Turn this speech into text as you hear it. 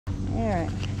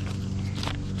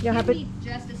You'll have Give it. me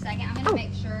just a second. I'm gonna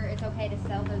make sure it's okay to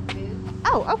sell those boots.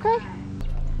 Oh, okay.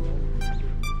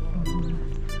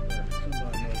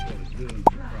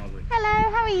 Hello,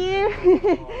 how are you?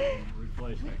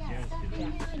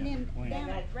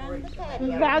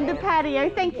 Round the patio,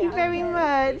 thank you very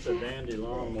much. It's a dandy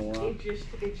lawnmower. It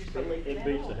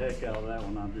beats the heck out of that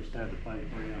one. I just had to pay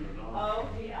 $300. Oh,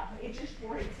 yeah, it just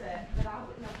works, but I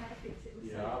wouldn't know how to fix it.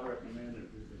 Yeah, I recommend it.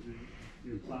 If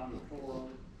you find the floor on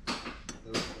it,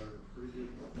 they're pretty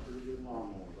good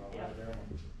lawnmowers. I've had that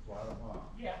one for quite a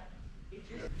while. Yeah, it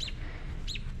just...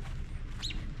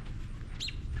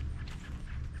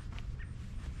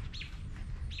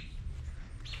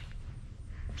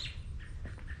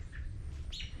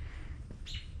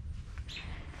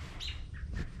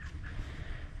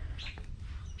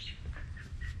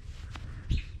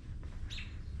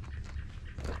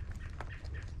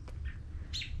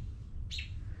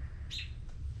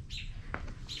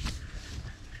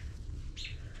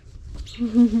 Go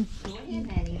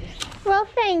ahead, honey. Well,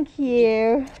 thank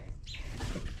you.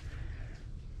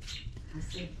 I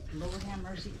said, Lord have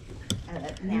mercy.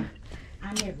 Now,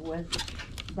 I never was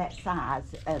that size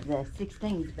of the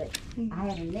 16s, but I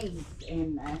had a niece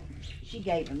and she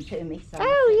gave them to me. So Oh,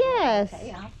 I said, yes.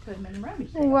 okay, I'll put them in the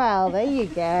rummage sale. Well, there you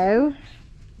go.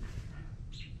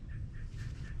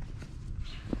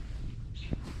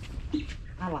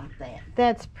 I like that.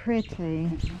 That's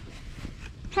pretty.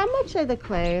 How much are the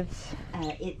clothes?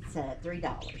 It's $3.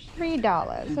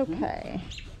 $3, okay.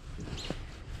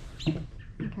 I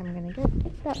think I'm gonna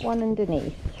get that one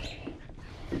underneath.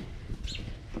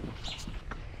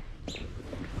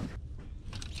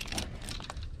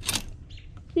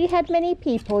 Have you had many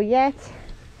people yet?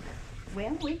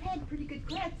 Well, we've had pretty good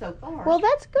crowd so far. Well,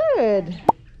 that's good.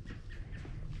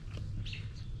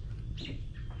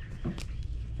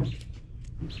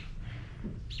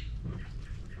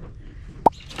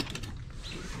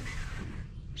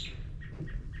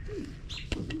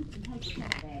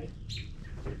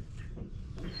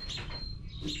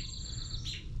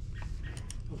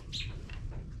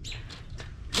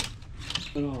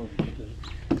 Oh,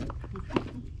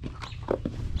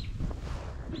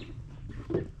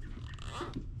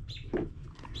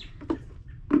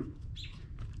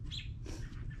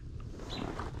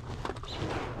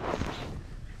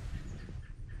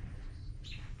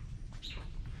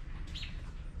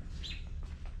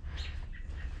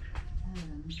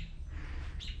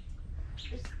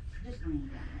 just lean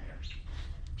down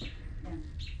there. Down.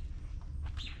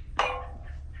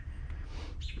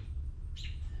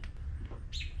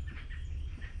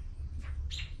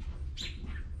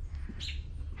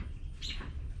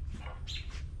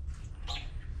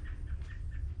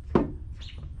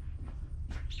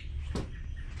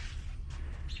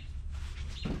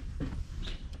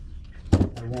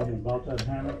 the woman who bought that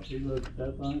hammock, she looked at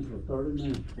that thing for 30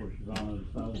 minutes before she's on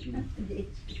the other side of me.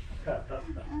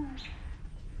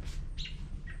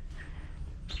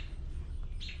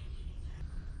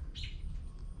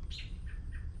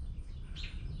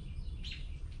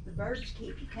 The birds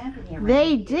keep you company around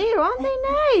They here. do, aren't they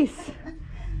nice?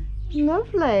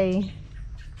 Lovely.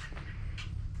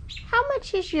 How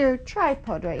much is your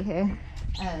tripod right here?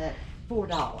 $4.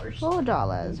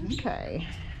 $4, okay.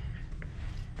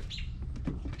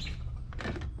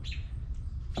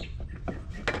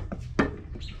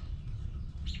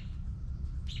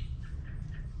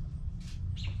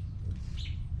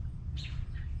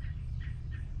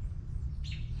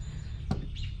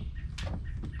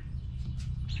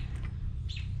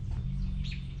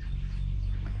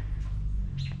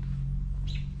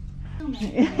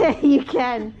 You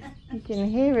can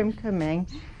hear him coming.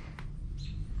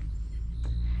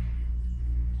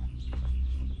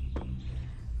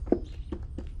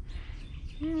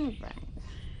 All right.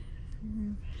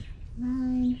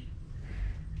 9.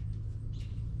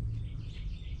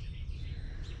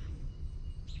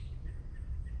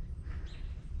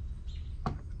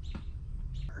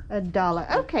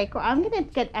 $1. Okay, cool. I'm gonna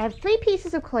get. I have 3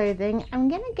 pieces of clothing. I'm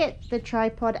gonna get the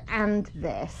tripod and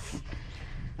this.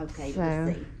 Okay, So-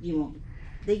 let's see. You want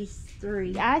these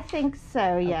 3? I think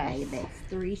so. Yes. Okay, that's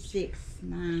 3, 6,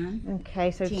 9.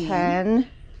 Okay, so 10. 10.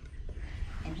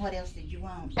 And what else did you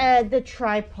want? The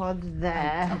tripod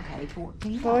there. Okay,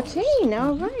 $14. 14.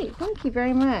 All right. Thank you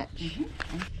very much.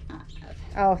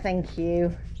 Oh, thank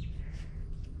you.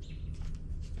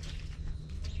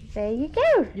 There you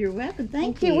go. You're welcome.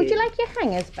 Thank you. Would you like your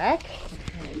hangers back?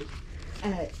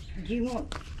 Okay. Do you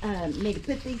want me to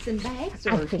put these in bags?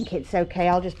 Or? I think it's okay.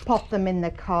 I'll just pop them in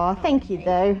the car. Thank you,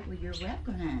 though. Well, you're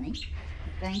welcome, honey.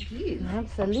 Thank you.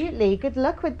 Absolutely. Good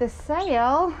luck with the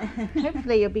sale.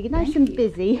 Hopefully you'll be nice and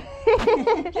busy.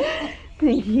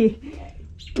 Thank you.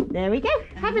 There we go.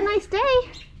 Have a nice day.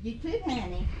 You too,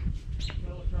 honey.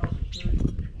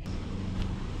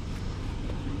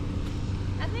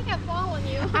 I think I've followed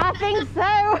you. I think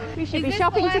so. We should be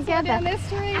shopping together. Down this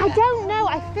street? I don't know.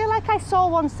 I feel like I saw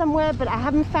one somewhere, but I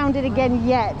haven't found it again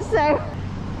yet. So,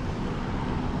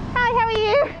 hi, how are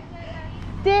you?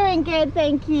 Doing good,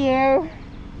 thank you.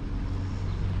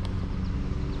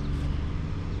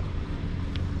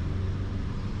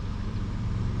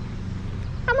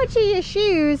 How much are your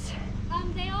shoes?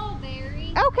 They all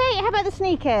vary. Okay, how about the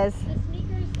sneakers? The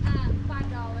sneakers,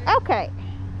 $5. Okay.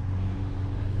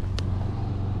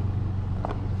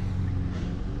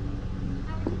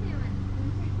 How are you doing?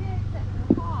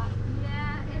 It's hot.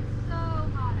 Yeah, it's so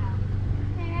hot out.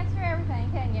 Can't ask for everything,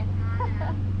 can you? I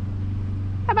know.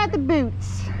 How about the boots?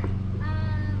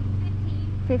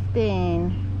 15.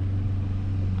 15.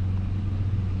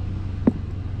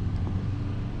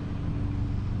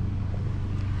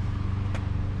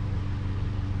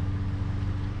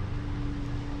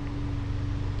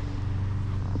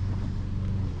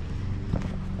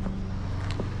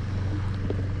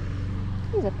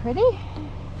 These are pretty.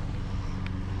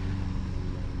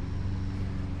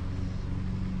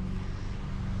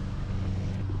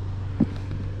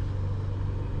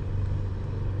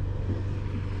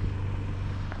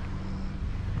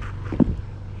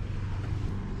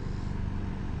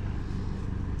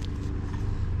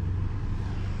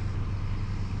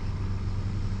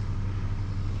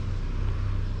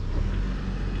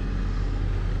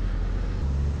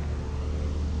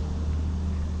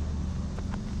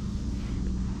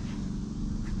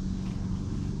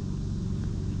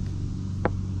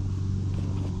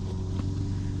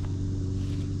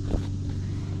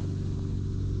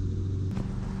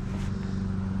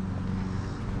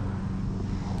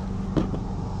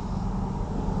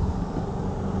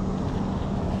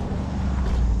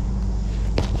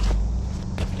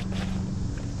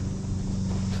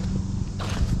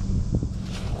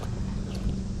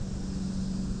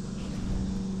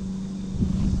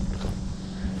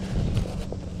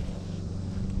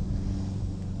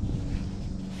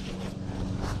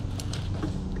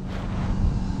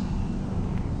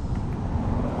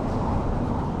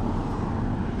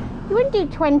 You wouldn't do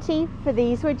 20 for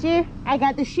these, would you? I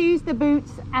got the shoes, the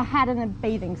boots, a hat and a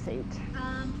bathing suit.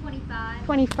 25.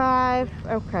 25,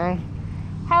 okay.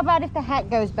 How about if the hat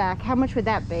goes back? How much would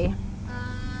that be?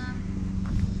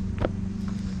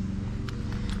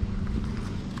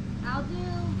 I'll do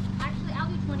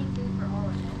 22 for all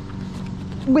of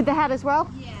it. With the hat as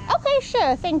well? Yeah. Okay,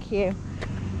 sure, thank you.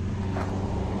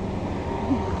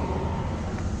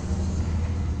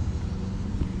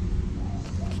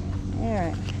 All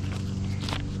right.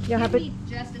 You'll have Give it. me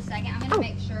just a second. I'm going to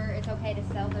make sure it's okay to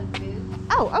sell those boots.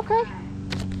 Oh, okay.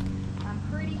 I'm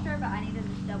pretty sure, but I need to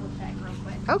just double check real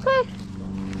quick. Okay.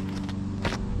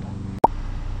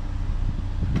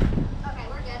 Okay,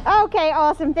 we're good. Okay,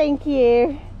 awesome, thank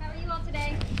you. How are you all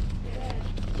today?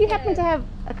 Do you happen to have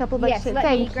a couple of Yes, extra? let me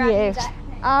Thank grab you you. that.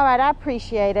 All right, I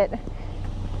appreciate it.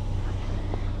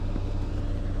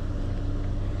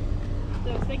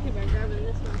 I was thinking about grabbing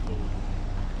this one too.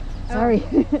 Sorry.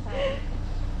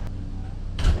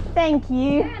 Thank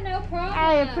you. Yeah, no problem.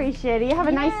 I appreciate it. You have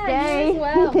a nice Yeah, day. you as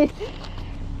well.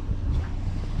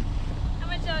 How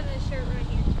much on this shirt right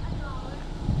here?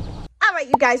 All right,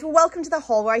 you guys, well, welcome to the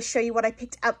haul where I show you what I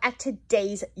picked up at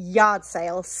today's yard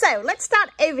sale. So let's start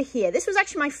over here. This was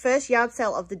actually my first yard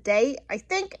sale of the day, I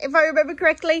think, if I remember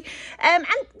correctly. And,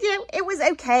 you know, it was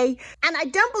okay. And I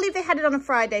don't believe they had it on a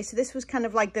Friday, so this was kind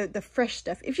of like the fresh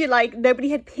stuff, if you like. Nobody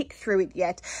had picked through it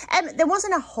yet. There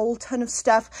wasn't a whole ton of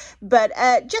stuff, but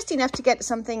just enough to get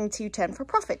something to turn for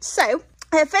profit. So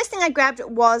first thing I grabbed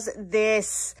was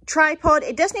this tripod.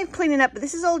 It does need cleaning up, but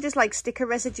this is all just like sticker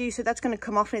residue, so that's going to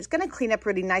come off and it's going to clean up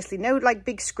really nicely. No like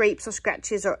big scrapes or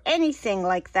scratches or anything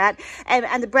like that.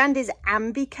 And the brand is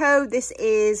Ambico. This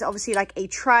is obviously like a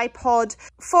tripod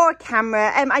for a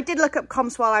camera. I did look up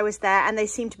comps while I was there and they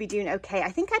seem to be doing okay.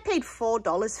 I think I paid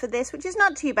 $4 for this, which is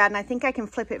not too bad, and I think I can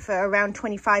flip it for around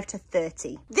 25 to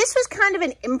 30. This was kind of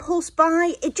an impulse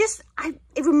buy.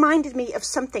 It reminded me of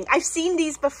something. I've seen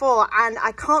these before and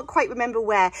I can't quite remember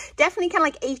where. Definitely kind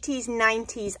of like 80s,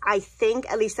 90s, I think.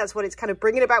 At least that's what it's kind of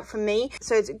bringing about for me.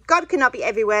 So it's God cannot be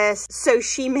everywhere, so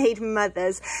she made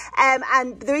mothers.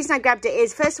 And the reason I grabbed it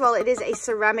is, first of all, it is a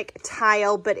ceramic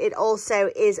tile, but it also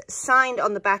is signed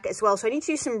on the back as well. So I need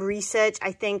to do some research,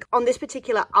 I think, on this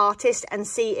particular artist and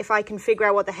see if I can figure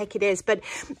out what the heck it is. But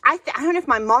I don't know if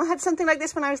my mom had something like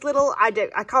this when I was little. I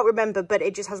can't remember, but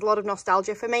it just has a lot of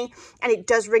nostalgia for me. and it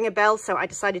does ring a bell, so I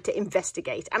decided to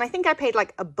investigate. And I think I paid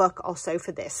like $1 or so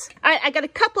for this. All right, I got a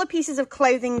couple of pieces of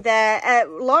clothing there.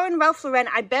 Ralph Lauren,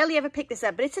 I barely ever picked this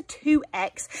up, but it's a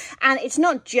 2X, and it's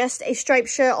not just a striped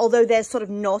shirt, although there's sort of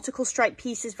nautical stripe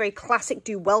pieces, very classic,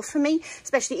 do well for me,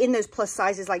 especially in those plus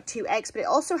sizes like 2X, but it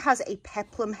also has a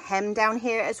peplum hem down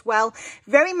here as well.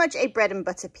 Very much a bread and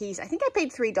butter piece. I think I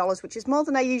paid $3, which is more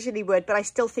than I usually would, but I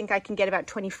still think I can get about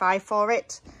 $25 for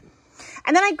it.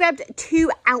 And then I grabbed 2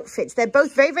 outfits. They're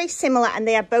both very, very similar, and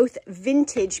they are both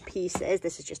vintage pieces.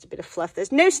 This is just a bit of fluff.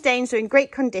 There's no stains, they're in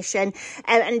great condition,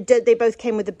 and they both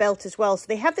came with the belt as well. So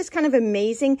they have this kind of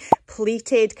amazing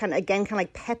pleated, kind of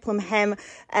like peplum hem,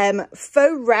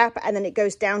 faux wrap, and then it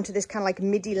goes down to this kind of like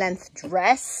midi length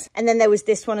dress. And then there was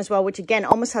this one as well, which again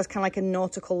almost has kind of like a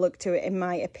nautical look to it in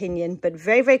my opinion, but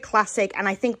very, very classic. And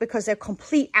I think because they're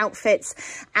complete outfits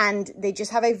and they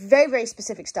just have a very, very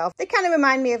specific style, they kind of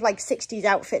remind me of like 60s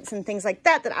outfits and things like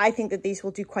that, I think that these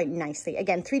will do quite nicely.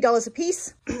 Again, $3 a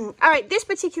piece. All right, this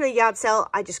particular yard sale,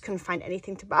 I just couldn't find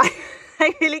anything to buy.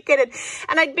 I really couldn't.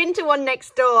 And I'd been to one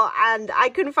next door and I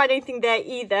couldn't find anything there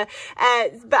either.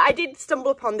 But I did stumble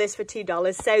upon this for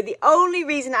 $2. So the only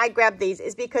reason I grabbed these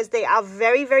is because they are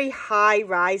very, very high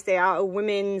rise. They are a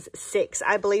women's 6,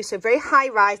 I believe. So very high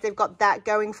rise. They've got that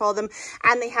going for them.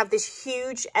 And they have this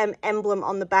huge emblem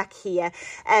on the back here.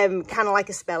 Kind of like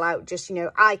a spell out, just, you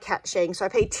know, eye-catching. So I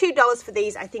paid $2 for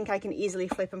these. I think I can easily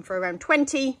flip them for around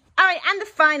 $20. All right, and the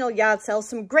final yard sale,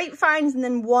 some great finds and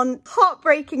then one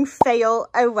heartbreaking fail.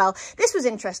 Oh, well, this was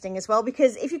interesting as well,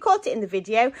 because if you caught it in the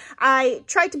video, I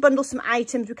tried to bundle some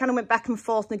items. We kind of went back and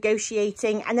forth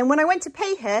negotiating. And then when I went to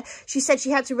pay her, she said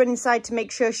she had to run inside to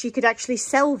make sure she could actually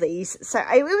sell these. So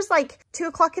it was like 2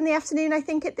 o'clock in the afternoon, I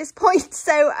think, at this point.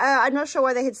 So I'm not sure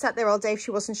why they had sat there all day if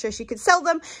she wasn't sure she could sell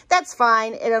them. That's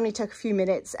fine. It only took a few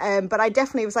minutes. But I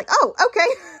definitely was like, oh,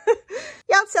 okay.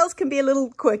 Yard sales can be a little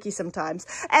quirky sometimes.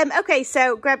 Okay,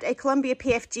 so grabbed a Columbia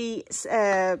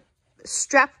PFG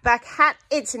strap back hat.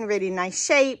 It's in really nice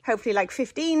shape, hopefully like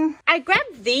 15. I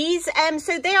grabbed these,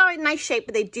 so they are in nice shape,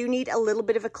 but they do need a little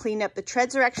bit of a cleanup. The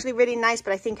treads are actually really nice,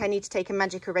 but I think I need to take a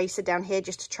magic eraser down here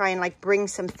just to try and like bring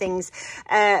some things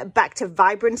back to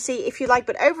vibrancy, if you like.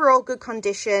 But overall, good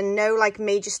condition, no like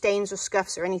major stains or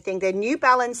scuffs or anything. They're New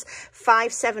Balance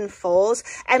 574s,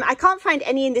 and I can't find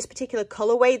any in this particular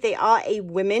colorway. They are a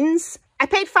women's. I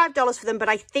paid $5 for them, but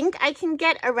I think I can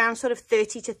get around sort of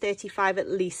 30 to 35 at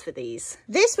least for these.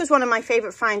 This was one of my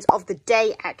favorite finds of the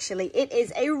day, actually. It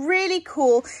is a really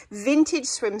cool vintage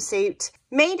swimsuit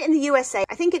made in the USA.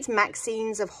 I think it's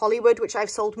Maxine's of Hollywood, which I've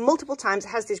sold multiple times. It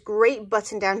has this great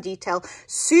button-down detail,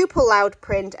 super loud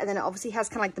print, and then it obviously has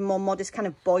kind of like the more modest kind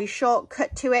of boy short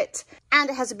cut to it. And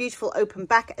it has a beautiful open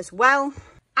back as well.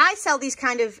 I sell these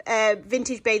kind of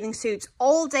vintage bathing suits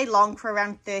all day long for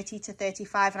around 30 to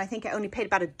 35, and I think I only paid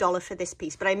about $1 for this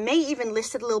piece, but I may even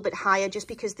list it a little bit higher just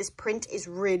because this print is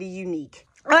really unique.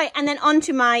 All right, and then on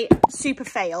to my super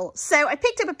fail. So I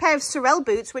picked up a pair of Sorel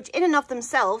boots, which in and of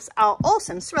themselves are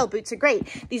awesome. Sorel boots are great.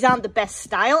 These aren't the best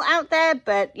style out there,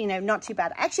 but, you know, not too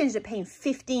bad. I actually ended up paying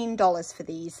 $15 for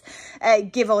these,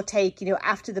 give or take, you know,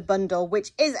 after the bundle,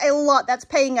 which is a lot. That's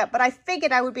paying up, but I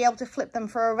figured I would be able to flip them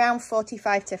for around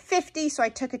 45 to 50, so I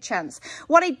took a chance.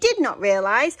 What I did not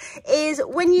realize is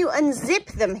when you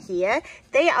unzip them here,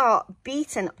 they are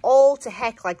beaten all to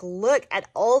heck. Like, look at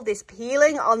all this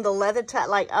peeling on the leather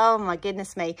like, oh my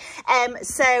goodness me.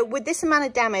 So with this amount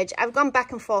of damage, I've gone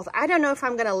back and forth. I don't know if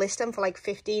I'm going to list them for like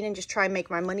 15 and just try and make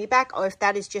my money back, or if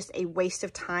that is just a waste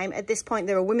of time at this point.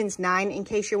 They're a women's 9, in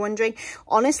case you're wondering.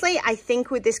 Honestly, I think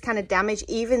with this kind of damage,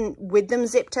 even with them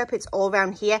zipped up, it's all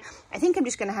around here, I think I'm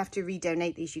just going to have to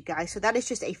redonate these, you guys. So that is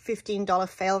just a $15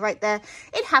 fail right there.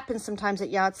 It happens sometimes at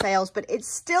yard sales, but it's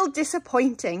still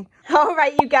disappointing. All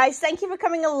right, you guys, thank you for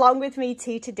coming along with me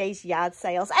to today's yard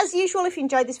sales. As usual, if you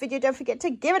enjoyed this video, don't forget to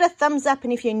give it a thumbs up.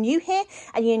 And if you're new here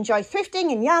and you enjoy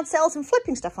thrifting and yard sales and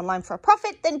flipping stuff online for a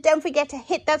profit, then don't forget to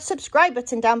hit that subscribe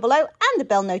button down below and the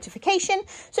bell notification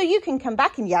so you can come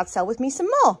back and yard sell with me some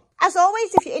more. As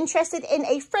always, if you're interested in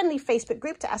a friendly Facebook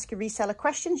group to ask your reseller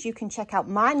questions, you can check out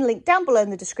mine, link down below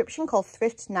in the description, called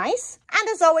Thrift Nice. And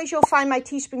as always, you'll find my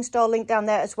Teespring store link down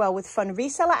there as well, with fun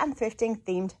reseller and thrifting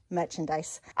themed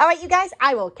merchandise. All right, you guys,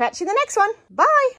 I will catch you in the next one. Bye.